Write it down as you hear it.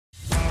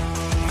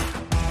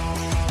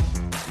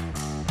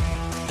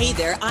Hey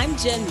there, I'm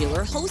Jen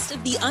Mueller, host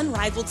of the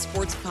Unrivaled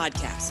Sports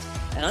Podcast.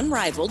 At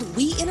Unrivaled,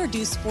 we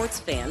introduce sports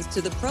fans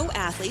to the pro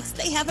athletes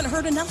they haven't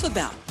heard enough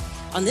about.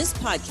 On this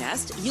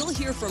podcast, you'll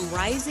hear from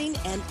rising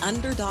and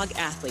underdog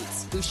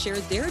athletes who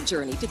shared their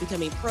journey to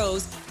becoming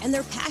pros and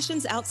their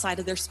passions outside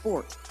of their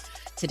sport.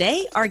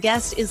 Today, our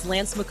guest is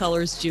Lance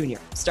McCullers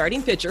Jr.,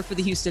 starting pitcher for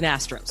the Houston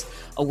Astros,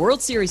 a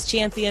World Series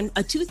champion,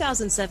 a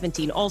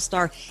 2017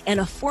 All-Star, and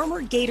a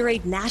former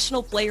Gatorade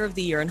National Player of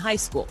the Year in high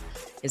school.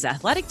 His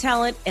athletic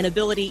talent and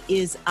ability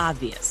is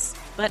obvious.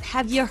 But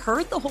have you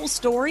heard the whole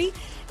story?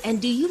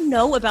 And do you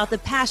know about the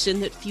passion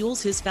that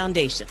fuels his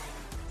foundation?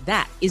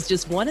 That is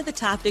just one of the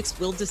topics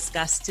we'll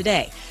discuss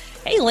today.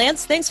 Hey,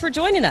 Lance, thanks for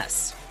joining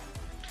us.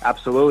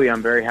 Absolutely.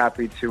 I'm very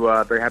happy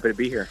to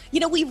be here.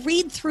 You know, we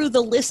read through the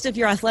list of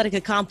your athletic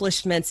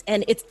accomplishments,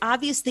 and it's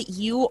obvious that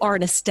you are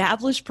an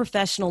established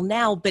professional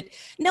now, but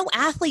no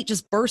athlete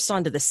just bursts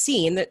onto the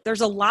scene. There's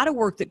a lot of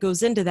work that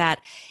goes into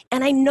that.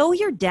 And I know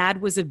your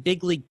dad was a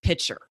big league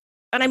pitcher,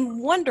 and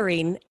I'm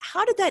wondering,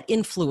 how did that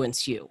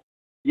influence you?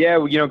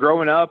 Yeah,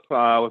 growing up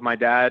with my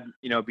dad,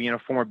 being a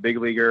former big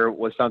leaguer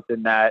was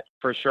something that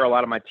for sure a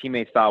lot of my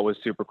teammates thought was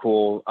super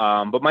cool.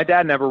 But my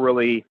dad never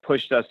really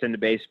pushed us into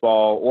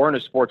baseball or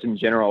into sports in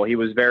general. He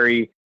was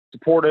very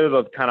supportive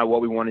of kind of what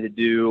we wanted to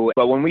do.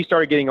 But when we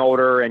started getting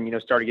older and,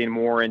 started getting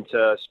more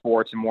into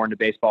sports and more into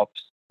baseball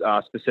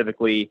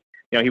specifically,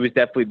 he was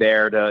definitely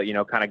there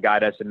to, kind of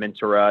guide us and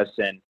mentor us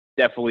and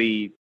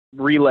definitely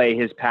relay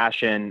his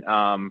passion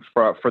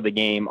for the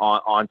game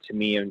on to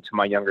me and to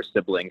my younger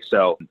siblings.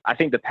 So I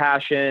think the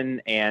passion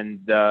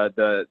and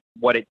the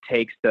what it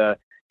takes to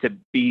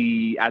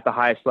be at the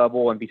highest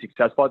level and be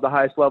successful at the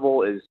highest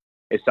level is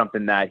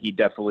something that he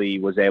definitely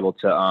was able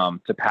to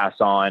pass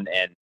on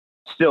and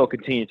still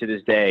continue to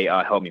this day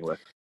help me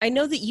with. I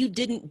know that you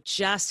didn't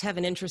just have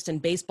an interest in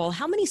baseball.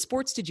 How many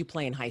sports did you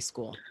play in high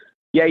school?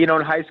 Yeah, in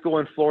high school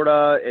in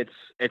Florida,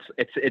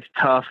 it's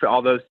tough.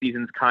 All those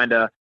seasons kind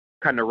of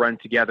run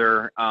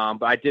together.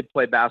 But I did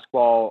play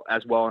basketball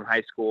as well in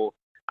high school.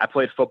 I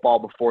played football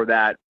before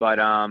that, but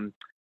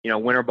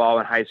winter ball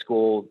in high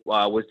school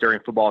was during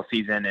football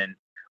season, and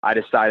I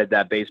decided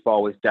that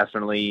baseball was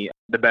definitely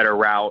the better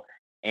route,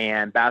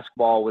 and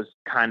basketball was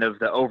kind of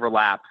the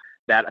overlap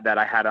that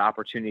I had an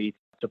opportunity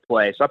to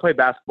play. So I played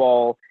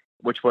basketball,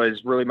 which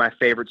was really my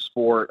favorite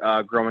sport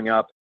growing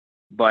up.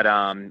 But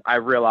I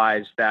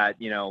realized that,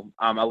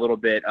 I'm a little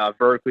bit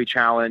vertically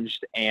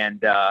challenged,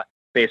 and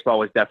baseball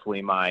was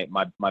definitely my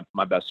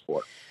best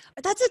sport.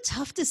 That's a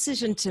tough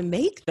decision to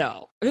make,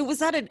 though. I mean, was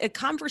that a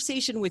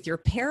conversation with your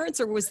parents,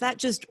 or was that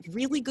just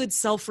really good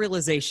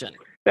self-realization?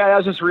 Yeah, that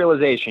was just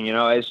realization,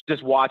 it's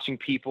just watching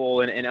people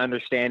and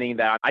understanding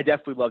that I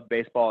definitely loved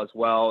baseball as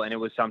well. And it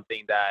was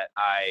something that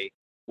I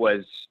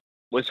was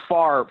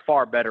far,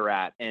 far better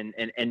at and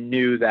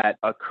knew that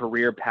a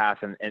career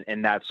path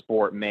in that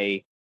sport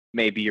may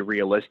be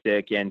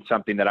realistic and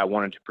something that I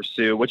wanted to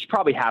pursue, which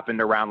probably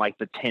happened around like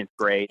the 10th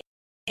grade.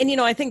 And,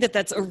 I think that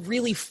that's a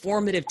really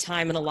formative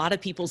time in a lot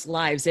of people's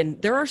lives.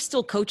 And there are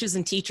still coaches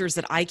and teachers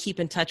that I keep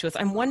in touch with.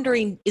 I'm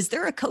wondering, is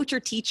there a coach or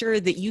teacher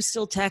that you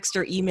still text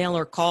or email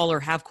or call or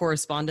have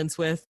correspondence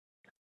with?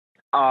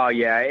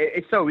 Yeah,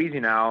 it's so easy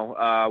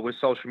now with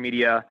social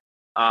media.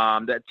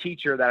 That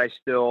teacher that I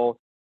still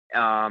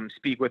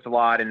speak with a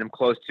lot and am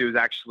close to is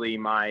actually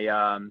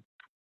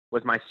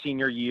was my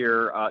senior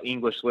year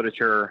English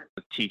literature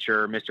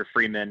teacher, Mr.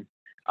 Freeman.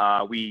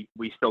 We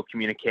still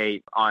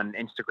communicate on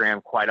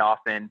Instagram quite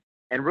often.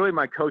 And really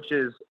my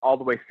coaches all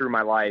the way through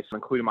my life,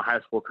 including my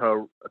high school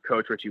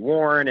coach, Richie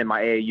Warren, and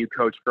my AAU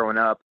coach growing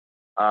up,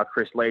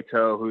 Chris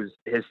Lato,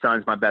 his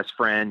son's my best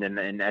friend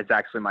and is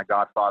actually my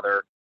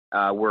godfather.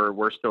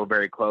 We're still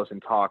very close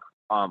and talk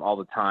all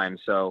the time.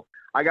 So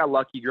I got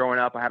lucky growing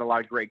up. I had a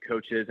lot of great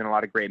coaches and a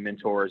lot of great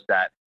mentors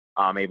that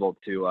I'm able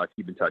to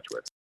keep in touch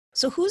with.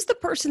 So who's the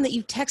person that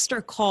you text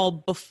or call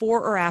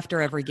before or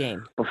after every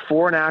game?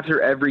 Before and after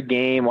every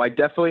game, well, I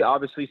definitely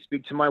obviously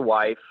speak to my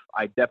wife.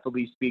 I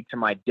definitely speak to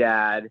my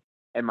dad,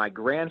 and my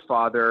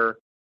grandfather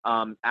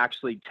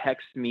actually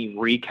texts me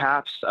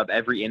recaps of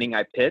every inning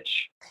I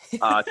pitch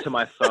to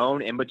my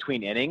phone in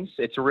between innings.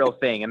 It's a real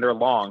thing, and they're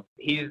long.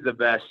 He's the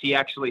best. He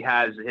actually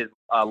has his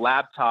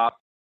laptop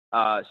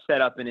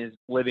set up in his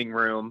living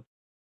room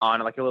on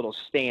like a little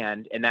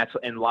stand, and that's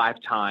in live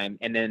time.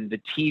 And then the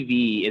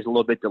TV is a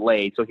little bit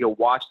delayed. So he'll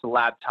watch the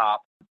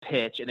laptop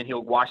pitch, and then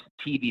he'll watch the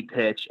TV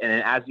pitch. And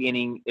then as the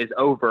inning is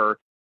over,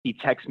 he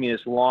texts me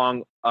this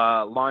long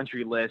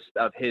laundry list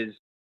of his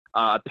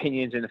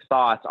opinions and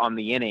thoughts on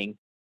the inning.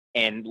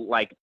 And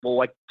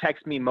will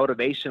text me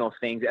motivational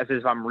things as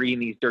if I'm reading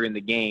these during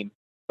the game.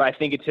 But I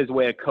think it's his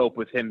way to cope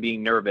with him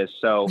being nervous.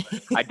 So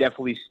I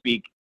definitely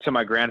speak to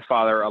my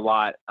grandfather a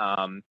lot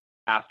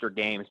after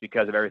games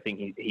because of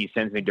everything he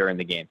sends me during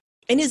the game.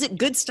 And is it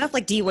good stuff?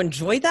 Like, do you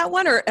enjoy that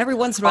one, or every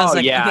once in a while? Oh,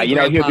 like, yeah. okay, He'll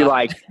Grandpa. be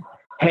like,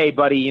 hey,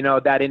 buddy,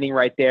 that inning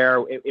right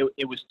there,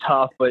 it was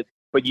tough, but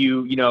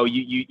you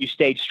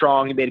stayed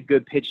strong. You made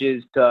good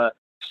pitches to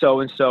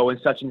so-and-so and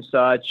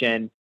such.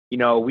 And,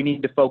 we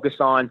need to focus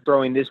on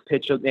throwing this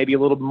pitch maybe a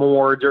little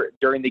more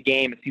during the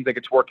game. It seems like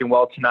it's working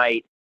well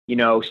tonight.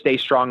 stay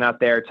strong out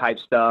there type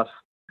stuff.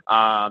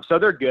 So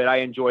they're good. I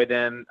enjoy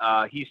them.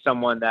 He's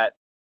someone that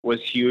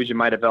was huge in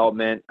my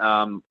development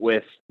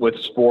with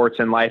sports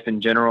and life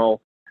in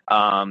general.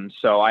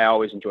 So I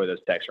always enjoy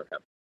those texts from him.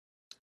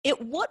 At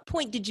what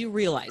point did you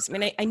realize? I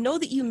mean, I know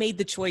that you made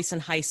the choice in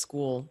high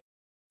school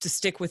to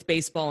stick with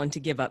baseball and to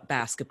give up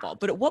basketball,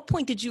 but at what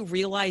point did you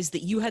realize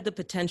that you had the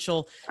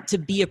potential to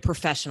be a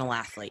professional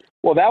athlete?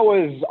 Well, that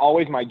was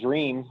always my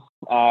dream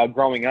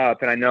growing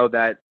up, and I know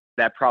that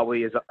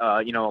probably is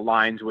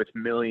aligns with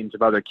millions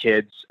of other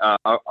kids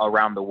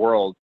around the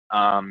world.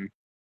 In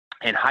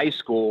high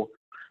school,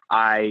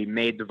 I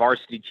made the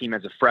varsity team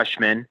as a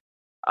freshman,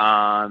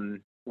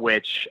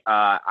 which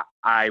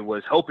I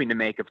was hoping to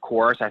make. Of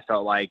course, I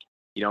felt like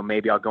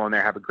maybe I'll go in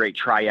there, have a great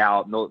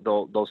tryout, and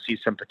they'll see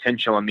some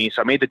potential in me.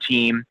 So I made the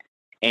team,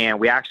 and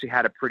we actually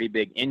had a pretty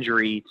big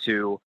injury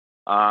to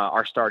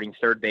our starting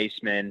third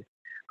baseman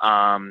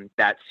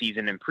that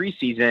season in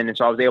preseason. And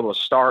so I was able to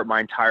start my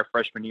entire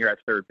freshman year at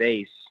third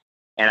base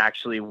and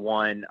actually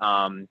won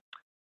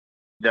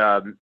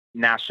the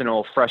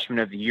National Freshman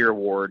of the Year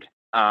award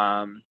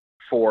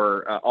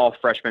for all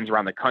freshmen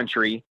around the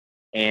country.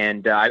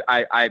 And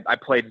I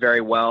played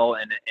very well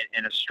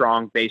in a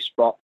strong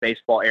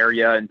baseball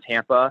area in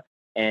Tampa.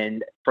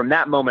 And from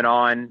that moment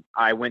on,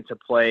 I went to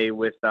play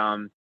with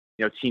Team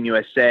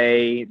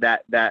USA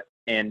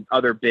and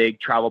other big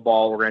travel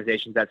ball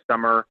organizations that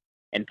summer,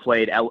 and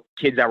played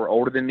kids that were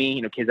older than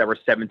me, kids that were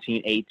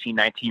 17, 18,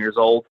 19 years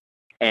old.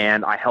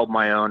 And I held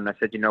my own, and I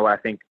said, I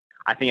think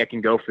I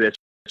can go for this.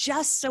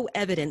 Just so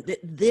evident that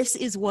this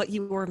is what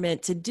you were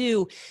meant to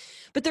do.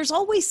 But there's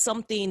always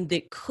something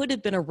that could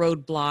have been a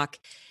roadblock.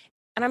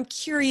 And I'm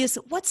curious,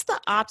 what's the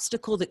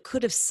obstacle that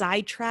could have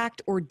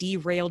sidetracked or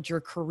derailed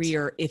your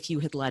career if you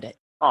had let it?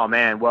 Oh,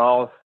 man.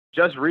 Well,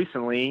 just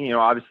recently,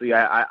 obviously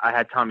I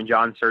had Tommy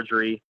John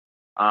surgery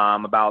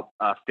about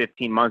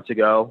 15 months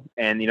ago.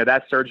 And,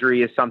 that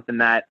surgery is something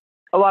that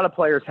a lot of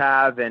players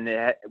have. And,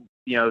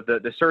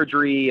 the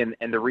surgery and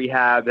the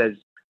rehab has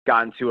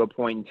gotten to a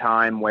point in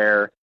time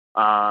where,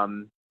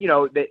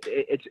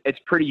 it's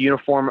pretty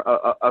uniform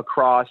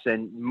across,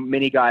 and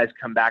many guys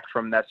come back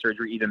from that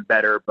surgery even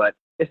better, but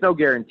it's no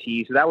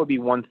guarantee. So that would be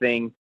one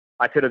thing.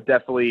 I could have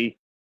definitely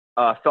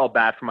felt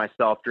bad for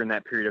myself during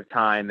that period of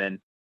time and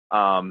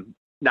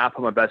not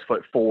put my best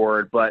foot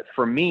forward. But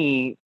for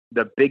me,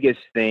 the biggest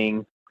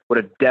thing would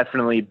have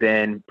definitely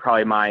been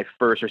probably my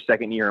first or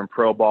second year in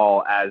pro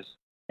ball as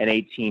an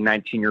 18,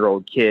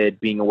 19-year-old kid,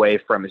 being away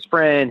from his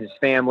friends, his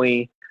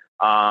family.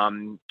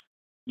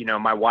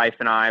 My wife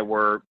and I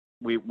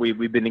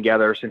we've been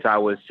together since I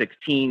was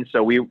 16.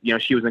 So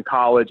she was in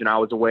college and I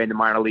was away in the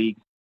minor leagues.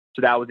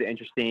 So that was an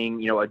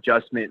interesting,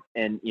 adjustment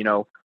and,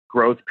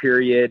 growth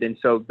period. And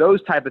so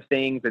those type of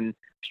things, and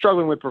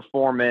struggling with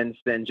performance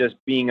and just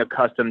being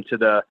accustomed to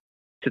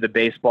the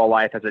baseball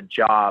life as a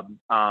job,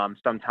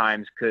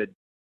 sometimes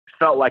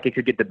felt like it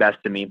could get the best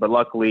of me. But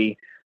luckily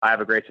I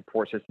have a great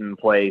support system in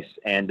place,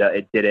 and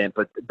it didn't.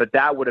 But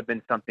that would have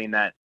been something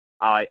that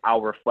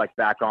I'll reflect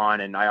back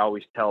on. And I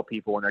always tell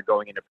people when they're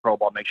going into pro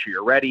ball, make sure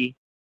you're ready.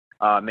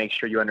 Make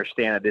sure you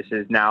understand that this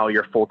is now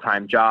your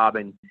full-time job,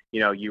 and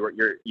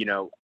you're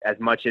as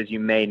much as you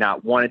may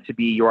not want it to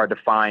be, you are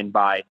defined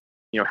by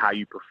how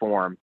you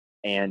perform.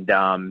 And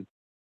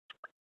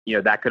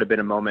that could have been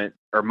a moment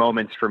or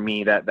moments for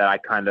me that I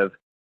kind of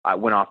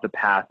went off the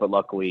path, but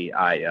luckily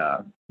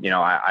I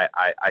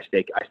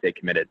stay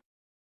committed.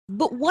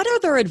 But what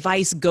other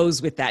advice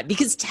goes with that?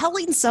 Because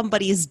telling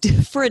somebody is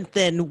different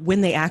than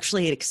when they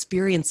actually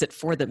experience it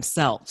for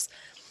themselves.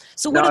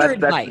 So what other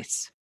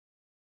advice?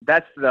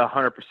 That's the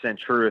 100%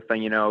 truth.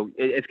 And,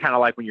 it's kind of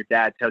like when your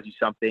dad tells you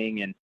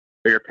something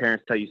or your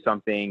parents tell you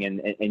something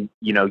and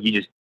you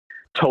just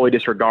totally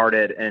disregard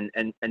it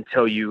and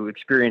until you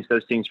experience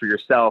those things for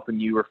yourself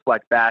and you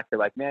reflect back, you're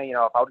like, man, if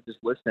I would have just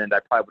listened, I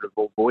probably would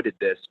have avoided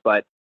this.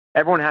 But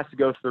everyone has to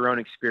go through their own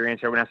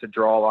experience. Everyone has to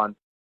draw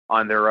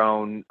on their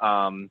own,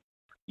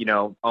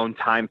 own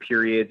time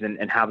periods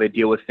and how they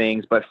deal with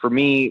things. But for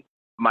me,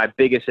 my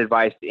biggest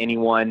advice to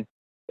anyone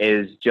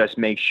is just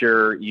make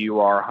sure you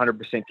are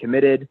 100%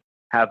 committed,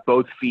 have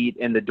both feet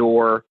in the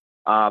door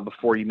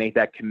before you make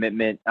that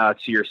commitment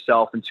to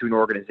yourself and to an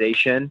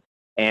organization,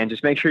 and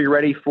just make sure you're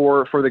ready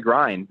for the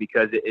grind,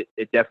 because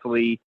it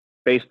definitely,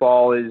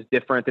 baseball is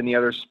different than the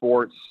other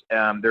sports.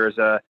 There's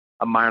a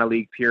minor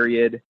league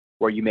period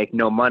where you make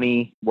no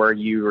money, where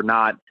you're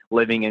not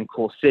living in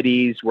cool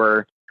cities,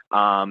 where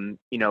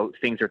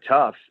things are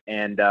tough,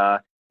 and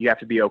you have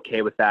to be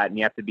okay with that, and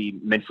you have to be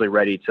mentally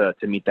ready to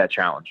meet that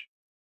challenge.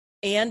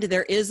 And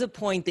there is a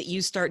point that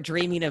you start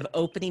dreaming of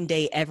opening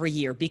day every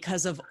year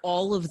because of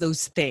all of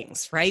those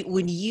things, right?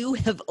 When you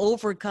have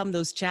overcome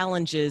those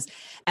challenges,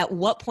 at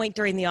what point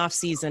during the off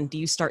season do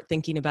you start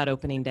thinking about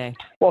opening day?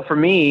 Well, for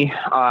me,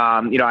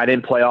 I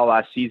didn't play all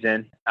last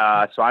season.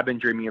 So I've been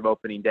dreaming of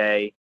opening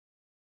day,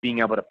 being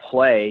able to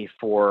play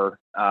for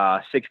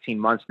 16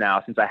 months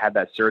now since I had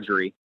that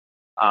surgery.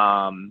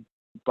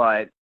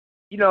 But,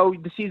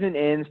 the season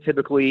ends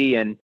typically,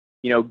 and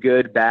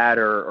good, bad,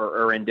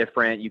 or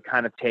indifferent, you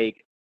kind of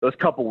take those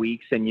couple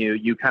weeks, and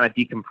you kind of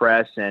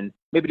decompress and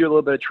maybe do a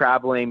little bit of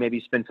traveling, maybe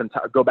spend some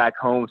time, go back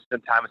home,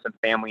 spend time with some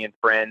family and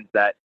friends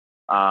that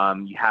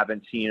you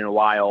haven't seen in a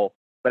while.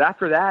 But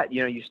after that,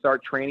 you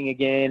start training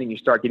again and you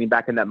start getting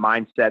back in that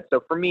mindset.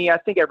 So for me, I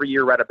think every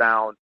year right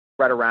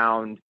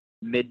around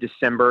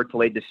mid-December to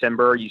late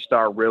December, you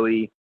start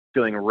really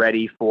feeling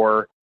ready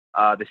for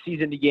the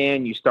season to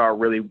begin. You start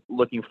really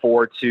looking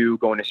forward to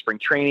going to spring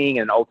training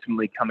and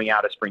ultimately coming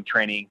out of spring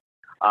training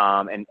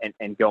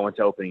and going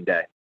to opening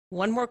day.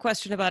 One more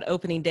question about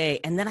opening day,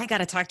 and then I got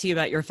to talk to you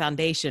about your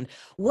foundation.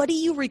 What do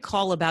you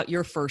recall about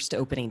your first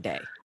opening day?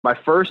 My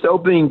first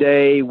opening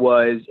day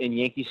was in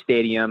Yankee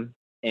Stadium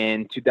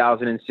in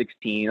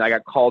 2016. I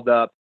got called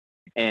up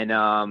in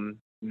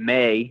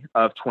May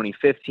of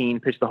 2015,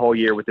 pitched the whole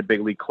year with the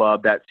big league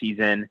club that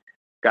season,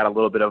 got a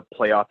little bit of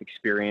playoff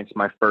experience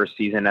my first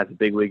season as a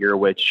big leaguer,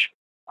 which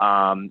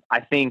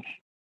I think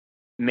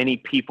many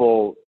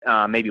people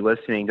maybe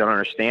listening don't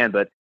understand,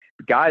 but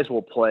guys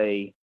will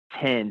play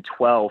 10,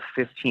 12,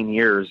 15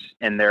 years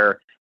in their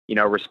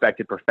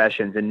respective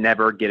professions and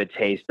never get a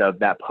taste of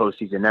that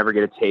postseason, never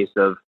get a taste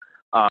of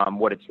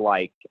what it's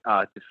like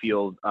to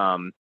feel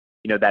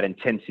that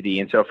intensity.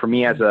 And so for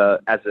me as a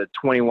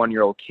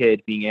 21-year-old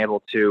kid, being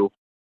able to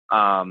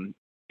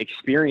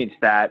experience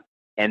that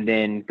and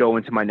then go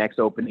into my next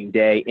opening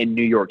day in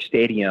New York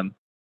Stadium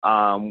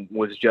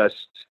was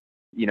just,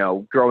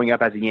 growing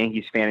up as a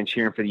Yankees fan and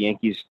cheering for the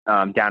Yankees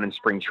down in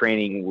spring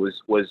training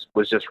was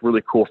just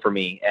really cool for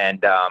me.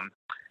 And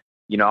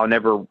I'll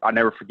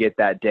never forget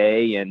that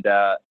day. And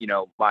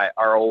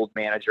our old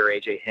manager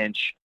AJ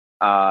Hinch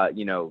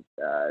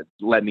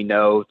let me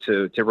know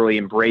to really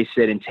embrace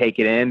it and take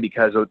it in,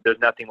 because there's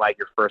nothing like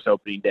your first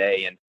opening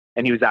day.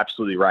 And he was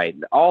absolutely right.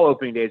 All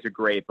opening days are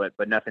great, but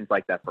nothing's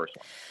like that first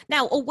one.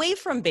 Now, away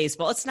from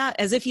baseball, it's not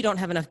as if you don't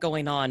have enough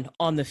going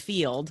on the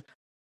field.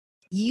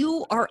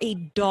 You are a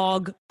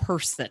dog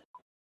person.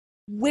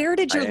 Where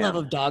did your love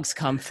of dogs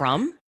come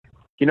from?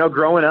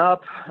 Growing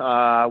up,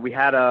 we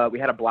had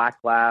a black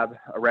lab,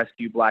 a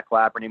rescue black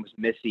lab. Her name was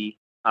Missy.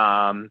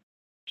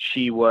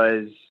 She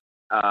was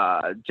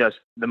just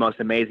the most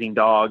amazing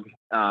dog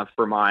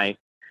for my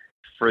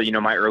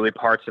early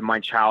parts of my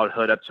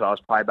childhood up to I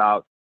was probably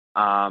about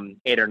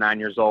 8 or 9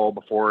 years old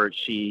before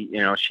she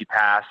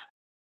passed.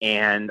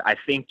 And I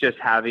think just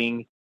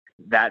having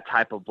that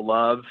type of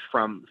love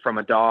from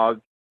a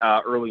dog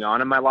early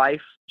on in my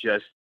life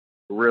just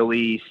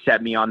really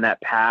set me on that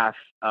path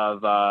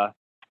of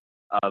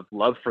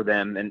love for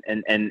them.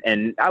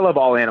 And I love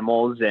all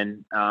animals.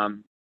 And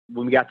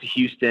when we got to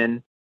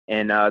Houston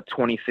in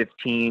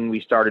 2015, we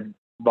started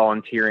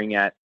volunteering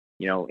at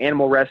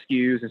animal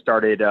rescues and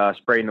started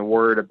spreading the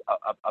word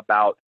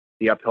about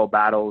the uphill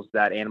battles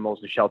that animals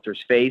and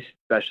shelters face,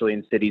 especially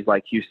in cities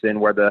like Houston,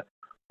 where the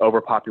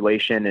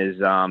overpopulation is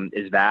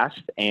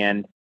vast.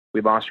 And we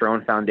launched our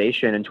own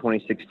foundation in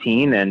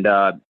 2016,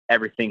 and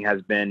everything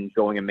has been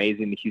going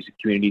amazing. The Houston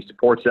community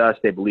supports us;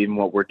 they believe in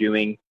what we're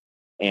doing,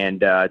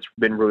 and it's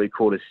been really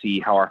cool to see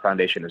how our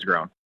foundation has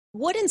grown.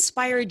 What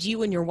inspired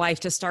you and your wife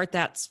to start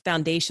that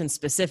foundation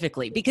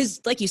specifically?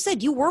 Because, like you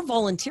said, you were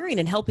volunteering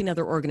and helping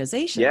other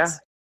organizations. Yeah.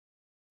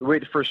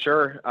 For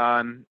sure.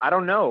 I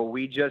don't know.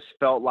 We just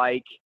felt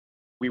like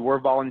we were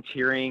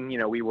volunteering.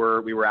 We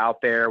were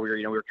out there. We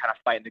were kind of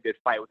fighting the good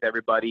fight with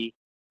everybody.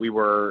 We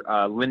were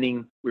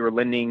lending. I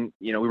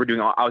was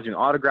doing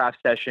autograph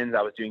sessions.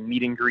 I was doing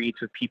meet and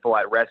greets with people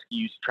at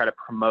rescues to try to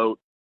promote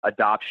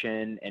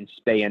adoption and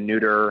spay and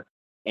neuter,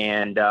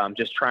 and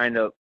just trying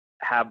to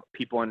have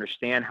people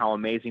understand how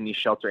amazing these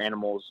shelter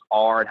animals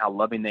are and how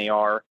loving they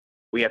are.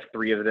 We have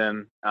 3 of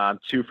them,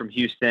 2 from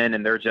Houston,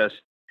 and they're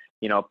just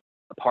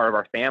a part of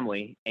our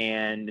family.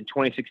 And in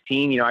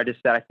 2016, I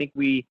just said, I think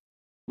we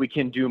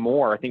can do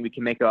more. I think we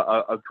can make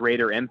a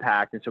greater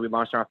impact. And so we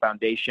launched our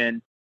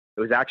foundation. It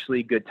was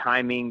actually good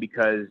timing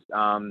because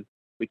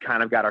we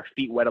kind of got our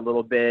feet wet a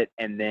little bit.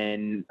 And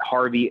then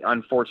Harvey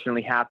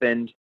unfortunately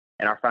happened,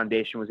 and our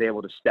foundation was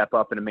able to step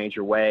up in a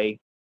major way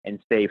and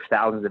save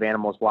thousands of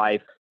animals'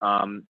 life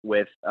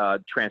with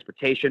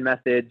transportation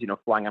methods,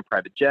 flying on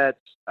private jets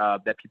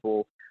that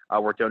people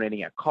were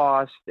donating at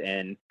cost,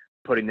 and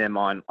putting them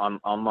on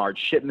large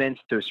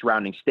shipments to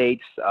surrounding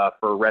states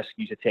for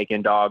rescues to take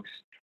in dogs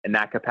in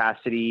that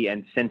capacity.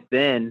 And since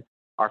then,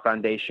 our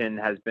foundation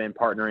has been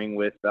partnering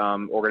with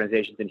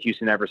organizations in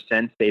Houston ever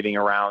since, saving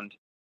around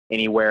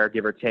anywhere,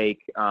 give or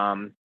take,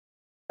 5,000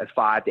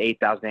 to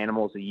 8,000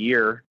 animals a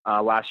year.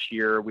 Last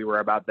year, we were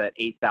about that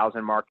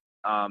 8,000 mark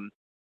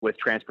with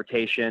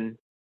transportation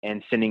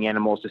and sending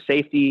animals to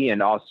safety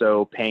and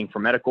also paying for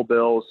medical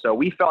bills. So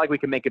we felt like we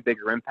could make a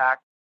bigger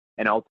impact,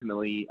 and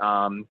ultimately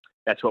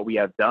that's what we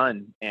have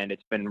done. And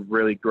it's been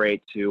really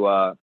great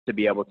to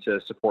be able to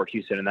support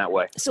Houston in that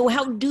way. So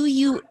how do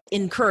you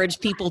encourage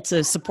people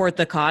to support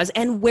the cause,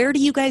 and where do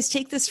you guys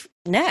take this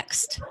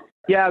next?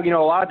 Yeah, a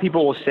lot of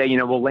people will say,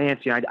 well,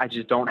 Lance, I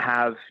just don't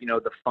have,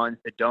 the funds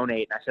to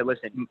donate. And I said,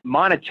 listen,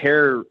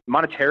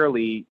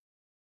 monetarily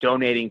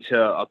donating to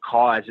a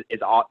cause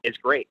is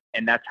great.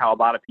 And that's how a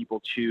lot of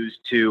people choose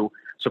to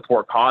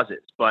support causes.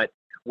 But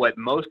what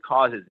most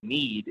causes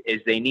need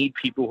is they need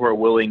people who are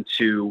willing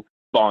to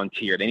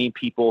volunteer. They need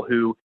people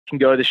who can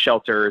go to the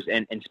shelters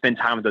and spend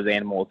time with those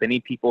animals. They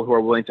need people who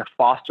are willing to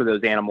foster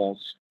those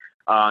animals.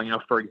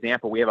 For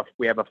example, we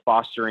have a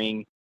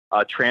fostering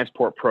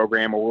transport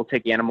program where we'll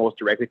take animals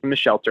directly from the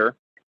shelter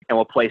and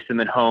we'll place them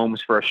in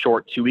homes for a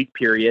short 2-week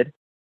period.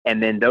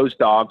 And then those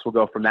dogs will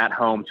go from that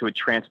home to a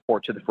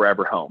transport to the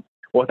forever home.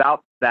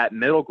 Without that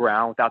middle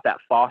ground, without that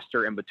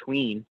foster in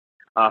between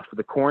for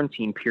the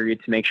quarantine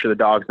period to make sure the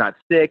dog's not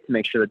sick, to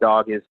make sure the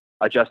dog is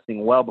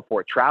adjusting well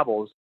before it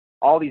travels,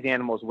 all these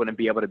animals wouldn't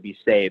be able to be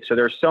saved. So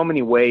there's so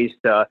many ways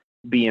to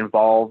be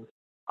involved.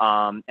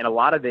 And a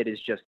lot of it is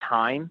just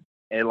time.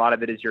 And a lot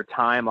of it is your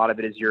time. A lot of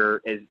it is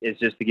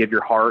just to give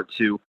your heart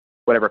to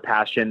whatever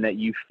passion that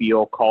you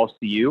feel calls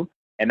to you.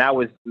 And that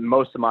was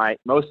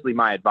mostly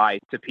my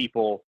advice to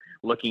people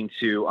looking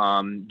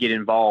to get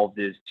involved,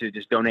 is to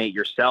just donate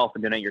yourself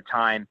and donate your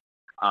time.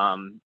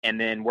 And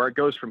then where it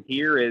goes from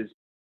here is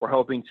we're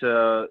hoping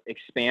to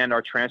expand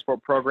our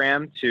transport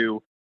program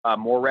to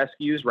more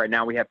rescues. Right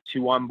now we have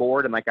 2 on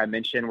board. And like I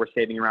mentioned, we're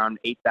saving around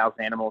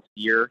 8,000 animals a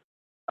year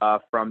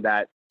from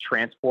that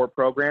transport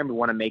program. We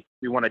want to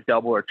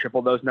double or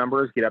triple those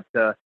numbers, get up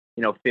to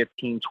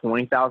 15,000,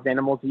 20,000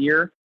 animals a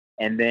year.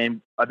 And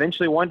then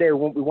eventually one day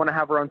we want to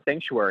have our own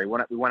sanctuary. We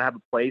want to have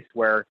a place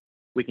where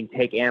we can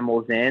take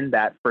animals in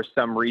that for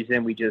some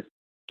reason we just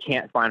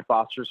can't find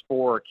fosters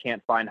for, or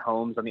can't find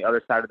homes on the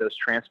other side of those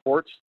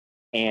transports,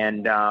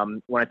 and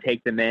want to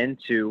take them in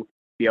to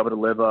be able to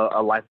live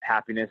a life of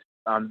happiness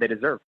they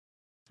deserve.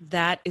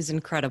 That is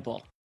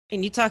incredible.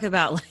 And you talk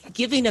about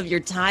giving of your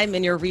time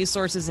and your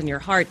resources and your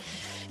heart.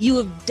 You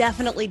have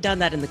definitely done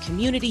that in the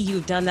community.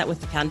 You've done that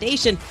with the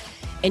foundation.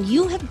 And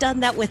you have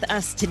done that with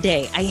us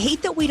today. I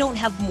hate that we don't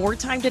have more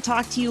time to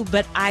talk to you,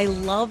 but I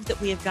love that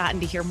we have gotten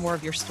to hear more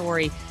of your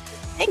story.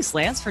 Thanks,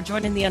 Lance, for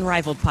joining the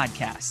Unrivaled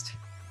podcast.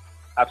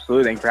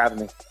 Absolutely. Thanks for having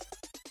me.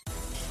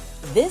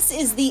 This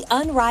is the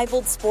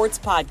Unrivaled Sports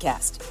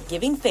Podcast,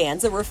 giving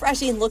fans a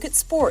refreshing look at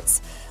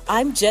sports.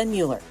 I'm Jen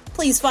Mueller.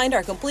 Please find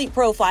our complete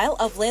profile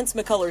of Lance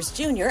McCullers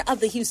Jr.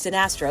 of the Houston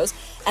Astros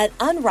at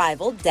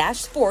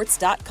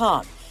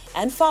unrivaled-sports.com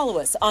and follow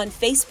us on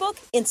Facebook,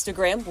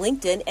 Instagram,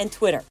 LinkedIn, and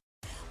Twitter.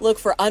 Look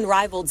for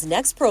Unrivaled's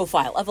next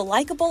profile of a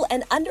likable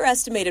and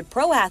underestimated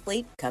pro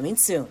athlete coming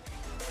soon.